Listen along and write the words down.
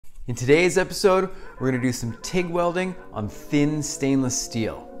In today's episode, we're going to do some TIG welding on thin stainless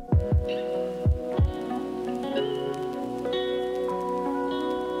steel.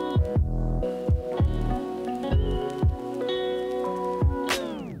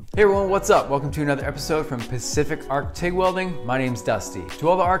 Hey everyone, what's up? Welcome to another episode from Pacific Arc TIG Welding. My name's Dusty. To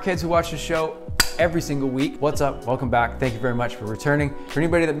all the arc heads who watch the show every single week, what's up? Welcome back. Thank you very much for returning. For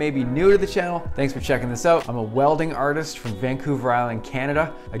anybody that may be new to the channel, thanks for checking this out. I'm a welding artist from Vancouver Island,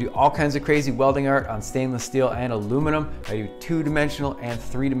 Canada. I do all kinds of crazy welding art on stainless steel and aluminum. I do 2-dimensional and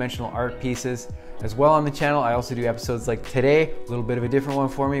 3-dimensional art pieces. As well on the channel, I also do episodes like today, a little bit of a different one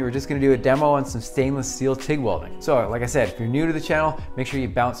for me. We're just gonna do a demo on some stainless steel TIG welding. So like I said, if you're new to the channel, make sure you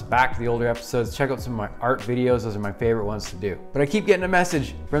bounce back to the older episodes, check out some of my art videos. Those are my favorite ones to do. But I keep getting a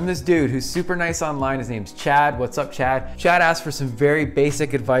message from this dude who's super nice online. His name's Chad. What's up, Chad? Chad asked for some very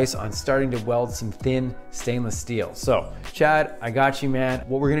basic advice on starting to weld some thin stainless steel. So Chad, I got you, man.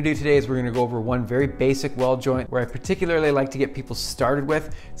 What we're gonna do today is we're gonna go over one very basic weld joint where I particularly like to get people started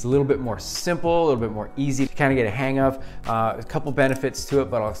with. It's a little bit more simple, a little bit more easy to kind of get a hang of. A couple benefits to it,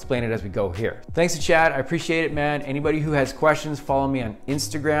 but I'll explain it as we go here. Thanks to Chad, I appreciate it, man. Anybody who has questions, follow me on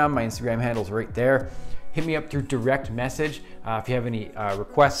Instagram. My Instagram handle's right there. Hit me up through direct message. If you have any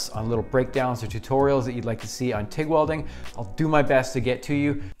requests on little breakdowns or tutorials that you'd like to see on TIG welding, I'll do my best to get to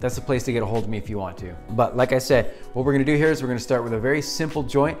you. That's the place to get a hold of me if you want to. But like I said, what we're gonna do here is we're gonna start with a very simple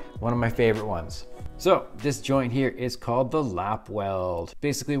joint, one of my favorite ones. So this joint here is called the lap weld.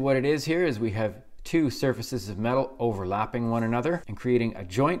 Basically what it is here is we have two surfaces of metal overlapping one another and creating a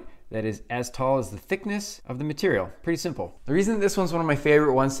joint that is as tall as the thickness of the material. Pretty simple. The reason this one's one of my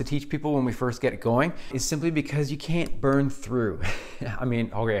favorite ones to teach people when we first get going is simply because you can't burn through. I mean,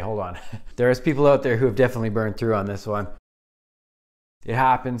 okay, hold on. There's people out there who have definitely burned through on this one. It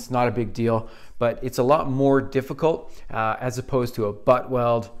happens, not a big deal, but it's a lot more difficult as opposed to a butt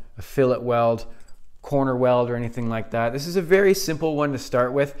weld, a fillet weld, corner weld, or anything like that. This is a very simple one to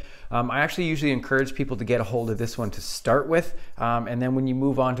start with. I actually usually encourage people to get a hold of this one to start with, and then when you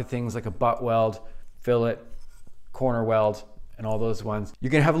move on to things like a butt weld, fillet, corner weld, and all those ones,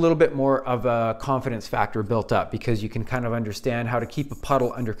 you're gonna have a little bit more of a confidence factor built up because you can kind of understand how to keep a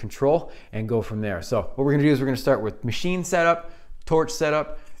puddle under control and go from there. So what we're gonna do is we're gonna start with machine setup, torch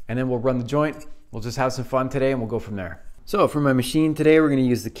setup, and then we'll run the joint. We'll just have some fun today and we'll go from there. So for my machine today, we're going to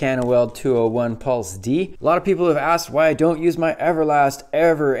use the CanWeld 201 Pulse D. A lot of people have asked why I don't use my Everlast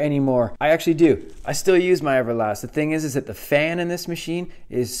ever anymore. I actually do. I still use my Everlast. The thing is that the fan in this machine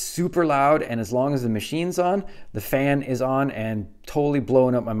is super loud, and as long as the machine's on, the fan is on and totally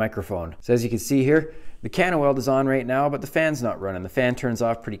blowing up my microphone. So as you can see here, the CanWeld is on right now, but the fan's not running. The fan turns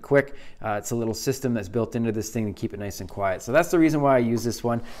off pretty quick. It's a little system that's built into this thing to keep it nice and quiet. So that's the reason why I use this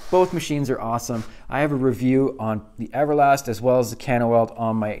one. Both machines are awesome. I have a review on the Everlast as well as the CanWeld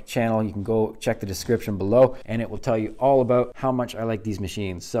on my channel. You can go check the description below and it will tell you all about how much I like these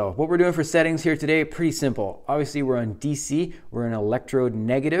machines. So what we're doing for settings here today, pretty simple. Obviously we're on DC, we're in electrode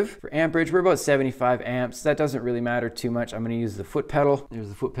negative. For amperage, we're about 75 amps. That doesn't really matter too much. I'm gonna use the foot pedal. There's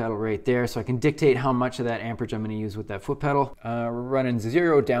the foot pedal right there. So I can dictate how much of that amperage I'm going to use with that foot pedal. We're running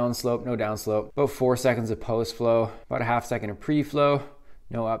 0 downslope, no downslope, about 4 seconds of post flow, about a ½ second of pre-flow,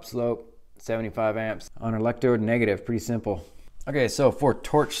 no upslope, 75 amps on electrode negative. Pretty simple. Okay, so for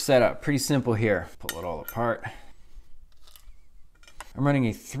torch setup, pretty simple here. Pull it all apart. I'm running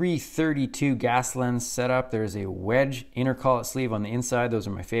a 332 gas lens setup. There's a wedge inner collet sleeve on the inside. Those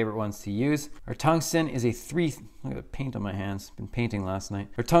are my favorite ones to use. Our tungsten is a look at the paint on my hands. Been painting last night.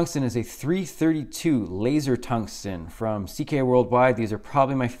 Our tungsten is a 332 laser tungsten from CK Worldwide. These are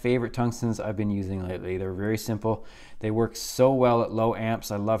probably my favorite tungstens I've been using lately. They're very simple. They work so well at low amps.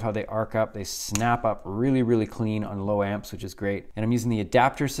 I love how they arc up. They snap up really, really clean on low amps, which is great. And I'm using the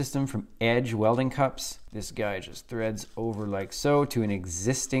adapter system from Edge welding cups. This guy just threads over like so to an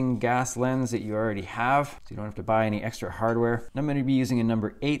existing gas lens that you already have, so you don't have to buy any extra hardware. And I'm going to be using a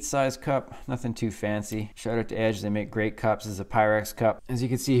number 8 size cup, nothing too fancy. Shout out to Edge, they make great cups. This is a Pyrex cup. As you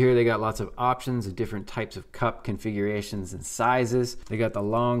can see here, they got lots of options of different types of cup configurations and sizes. They got the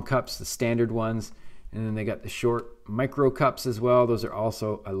long cups, the standard ones, and then they got the short micro cups as well. Those are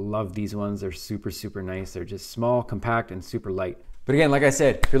also, I love these ones. They're super, super nice. They're just small, compact, and super light. But again, like I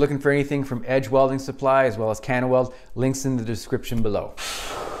said, if you're looking for anything from Edge Welding Supply as well as CanWeld, links in the description below.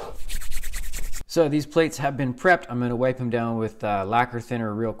 So these plates have been prepped. I'm gonna wipe them down with lacquer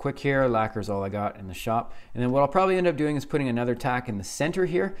thinner real quick here. Lacquer's all I got in the shop. And then what I'll probably end up doing is putting another tack in the center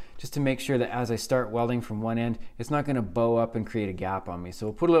here, just to make sure that as I start welding from one end, it's not gonna bow up and create a gap on me. So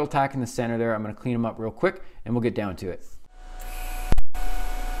we'll put a little tack in the center there. I'm gonna clean them up real quick and we'll get down to it.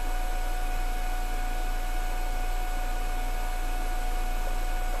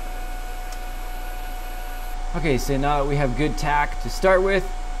 Okay, so now that we have good tack to start with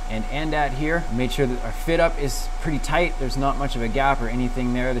and end at here, we made sure that our fit up is pretty tight. There's not much of a gap or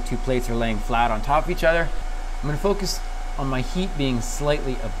anything there. The two plates are laying flat on top of each other. I'm gonna focus on my heat being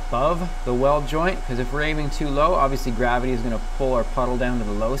slightly above the weld joint, because if we're aiming too low, obviously gravity is gonna pull our puddle down to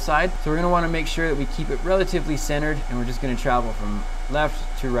the low side. So we're gonna wanna make sure that we keep it relatively centered, and we're just gonna travel from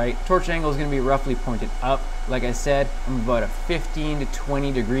left to right. Torch angle is gonna be roughly pointed up. Like I said, I'm about a 15 to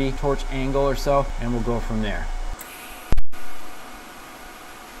 20 degree torch angle or so, and we'll go from there.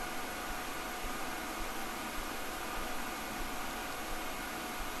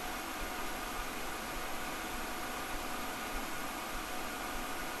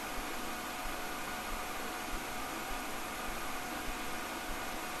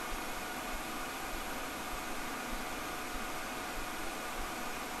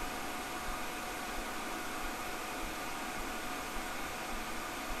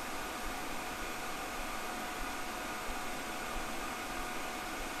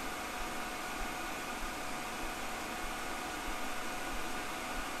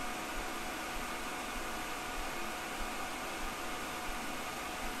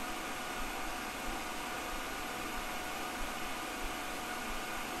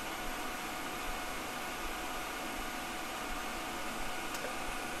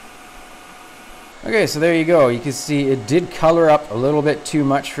 Okay, so there you go. You can see it did color up a little bit too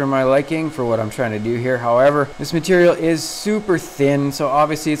much for my liking for what I'm trying to do here. However, this material is super thin, so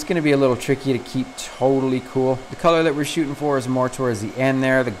obviously it's going to be a little tricky to keep totally cool. The color that we're shooting for is more towards the end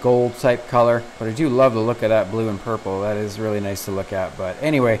there, the gold type color. But I do love the look of that blue and purple. That is really nice to look at. But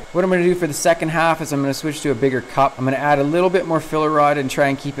anyway, what I'm going to do for the second half is I'm going to switch to a bigger cup. I'm going to add a little bit more filler rod and try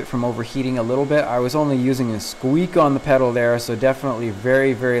and keep it from overheating a little bit. I was only using a squeak on the pedal there, so definitely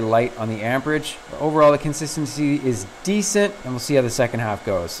very, very light on the amperage. Overall, the consistency is decent, and we'll see how the second half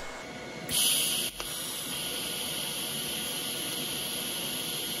goes.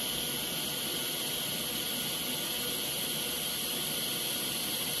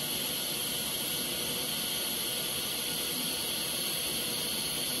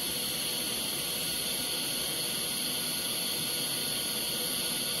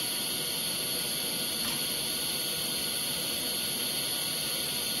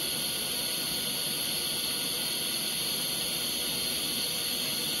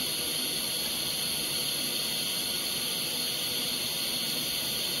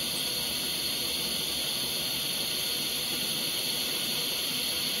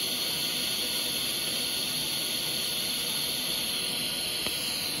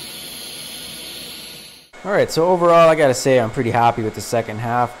 Alright, so overall I gotta say I'm pretty happy with the second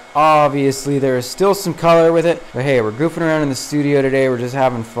half. Obviously there is still some color with it, but hey, we're goofing around in the studio today, we're just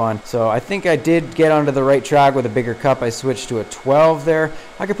having fun. So I think I did get onto the right track with a bigger cup. I switched to a 12 there.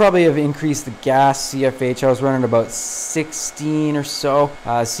 I could probably have increased the gas CFH. I was running about 16 or so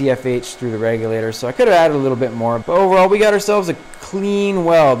CFH through the regulator, so I could have added a little bit more. But overall we got ourselves a clean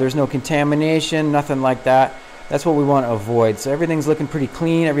weld. There's no contamination, nothing like that. That's what we want to avoid. So everything's looking pretty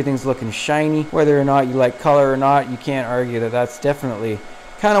clean, everything's looking shiny. Whether or not you like color or not, you can't argue that that's definitely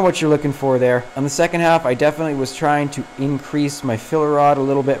kind of what you're looking for there. On the second half, I definitely was trying to increase my filler rod a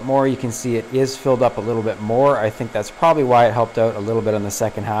little bit more. You can see it is filled up a little bit more. I think that's probably why it helped out a little bit on the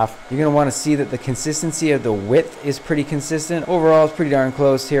second half. You're going to want to see that the consistency of the width is pretty consistent. Overall, it's pretty darn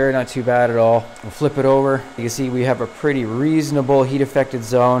close here, not too bad at all. We'll flip it over. You can see we have a pretty reasonable heat affected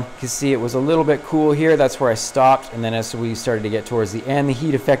zone. You can see it was a little bit cool here. That's where I stopped, and then as we started to get towards the end, the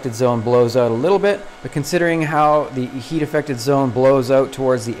heat affected zone blows out a little bit. But considering how the heat affected zone blows out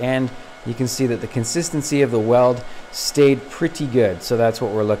towards the end, you can see that the consistency of the weld stayed pretty good. So that's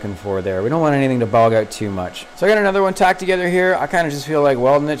what we're looking for there. We don't want anything to bog out too much. So I got another one tacked together here. I kind of just feel like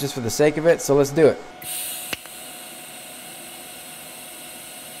welding it just for the sake of it, so let's do it.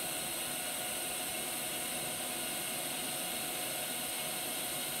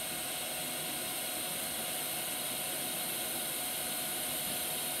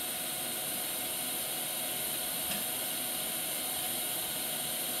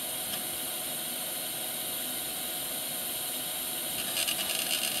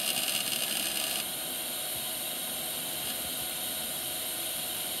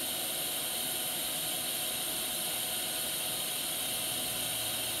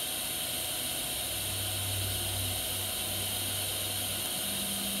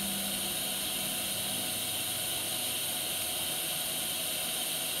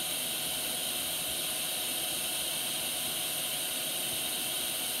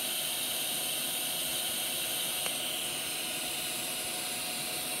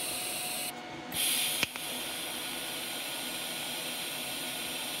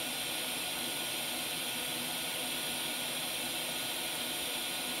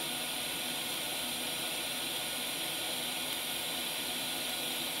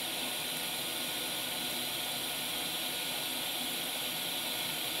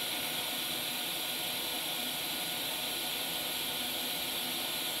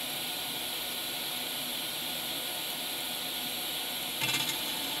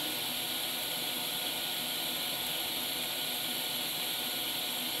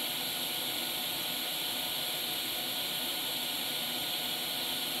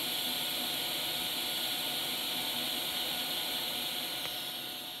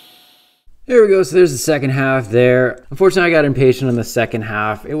 There we go. So there's the second half there. Unfortunately, I got impatient on the second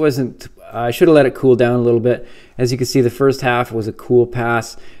half. It wasn't, I should have let it cool down a little bit. As you can see, the first half was a cool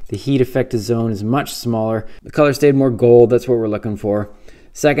pass. The heat affected zone is much smaller. The color stayed more gold. That's what we're looking for.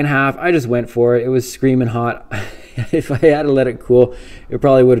 Second half, I just went for it. It was screaming hot. If I had to let it cool, it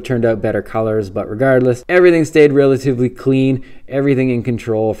probably would have turned out better colors, but regardless, everything stayed relatively clean, everything in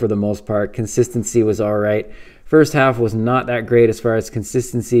control for the most part. Consistency was all right. First half was not that great as far as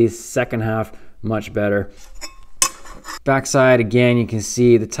consistency. Second half, much better. Backside, again, you can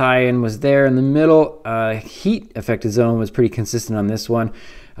see the tie-in was there in the middle. Heat affected zone was pretty consistent on this one.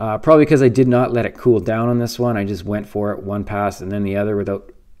 Probably because I did not let it cool down on this one. I just went for it, one pass and then the other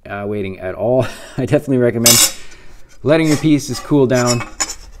without waiting at all. I definitely recommend letting your pieces cool down.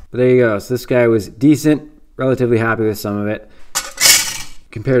 But there you go. So this guy was decent, relatively happy with some of it.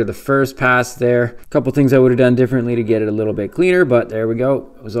 Compared to the first pass there, a couple things I would have done differently to get it a little bit cleaner, but there we go.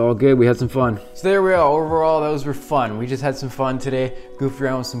 It was all good. We had some fun. So there we are. Overall, those were fun. We just had some fun today. Goofed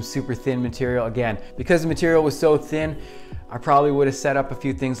around with some super thin material. Again, because the material was so thin, I probably would have set up a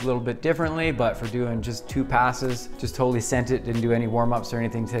few things a little bit differently, but for doing just 2 passes, just totally sent it, didn't do any warm-ups or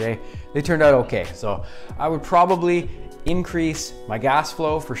anything today, they turned out okay. So I would probably increase my gas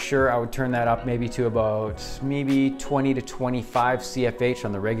flow for sure. I would turn that up maybe to about 20 to 25 CFH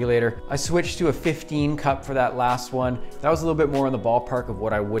on the regulator. I switched to a 15 cup for that last one. That was a little bit more in the ballpark of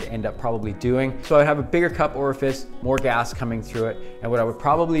what I would end up probably doing. So I'd have a bigger cup orifice, more gas coming through it. And what I would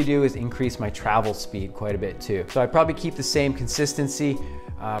probably do is increase my travel speed quite a bit too. So I'd probably keep the same consistency,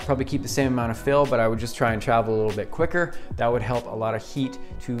 probably keep the same amount of fill, but I would just try and travel a little bit quicker. That would help a lot of heat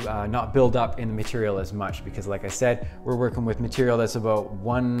to not build up in the material as much, because like I said, we're working with material that's about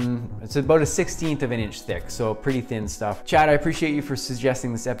it's about a 1/16 of an inch thick, so pretty thin stuff. Chad, I appreciate you for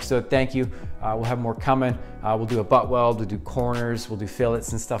suggesting this episode. Thank you. We'll have more coming. We'll do a butt weld, we'll do corners, we'll do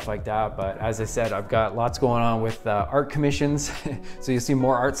fillets and stuff like that. But as I said, I've got lots going on with art commissions. So you'll see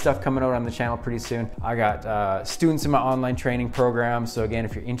more art stuff coming out on the channel pretty soon. I got students in my online training program. So again,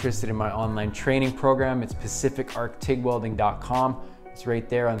 if you're interested in my online training program, it's pacificarctigwelding.com. It's right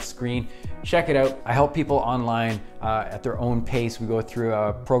there on screen. Check it out. I help people online at their own pace. We go through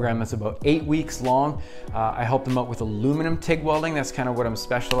a program that's about 8 weeks long. I help them out with aluminum TIG welding. That's kind of what I'm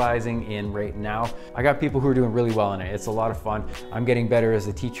specializing in right now. I got people who are doing really well in it. It's a lot of fun. I'm getting better as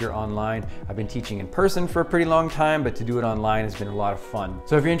a teacher online. I've been teaching in person for a pretty long time, but to do it online has been a lot of fun.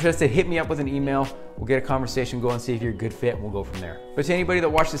 So if you're interested, hit me up with an email. We'll get a conversation going, see if you're a good fit, and we'll go from there. But to anybody that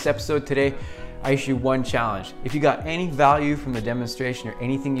watched this episode today, I issue one challenge. If you got any value from the demonstration or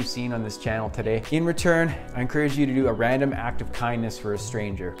anything you've seen on this channel today, in return, I encourage you to do a random act of kindness for a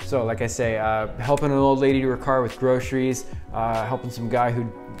stranger. So like I say, helping an old lady to her car with groceries, helping some guy who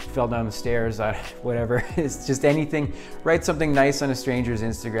fell down the stairs, whatever. It's just anything. Write something nice on a stranger's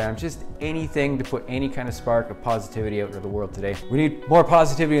Instagram, just anything to put any kind of spark of positivity out into the world today. We need more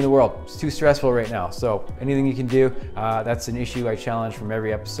positivity in the world. It's too stressful right now. So anything you can do, that's an issue I challenge from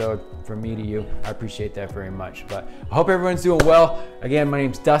every episode, from me to you. I appreciate that very much. But I hope everyone's doing well. Again, my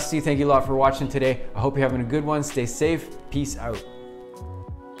name's Dusty. Thank you a lot for watching today. I hope you're having a good one. Stay safe. Peace out.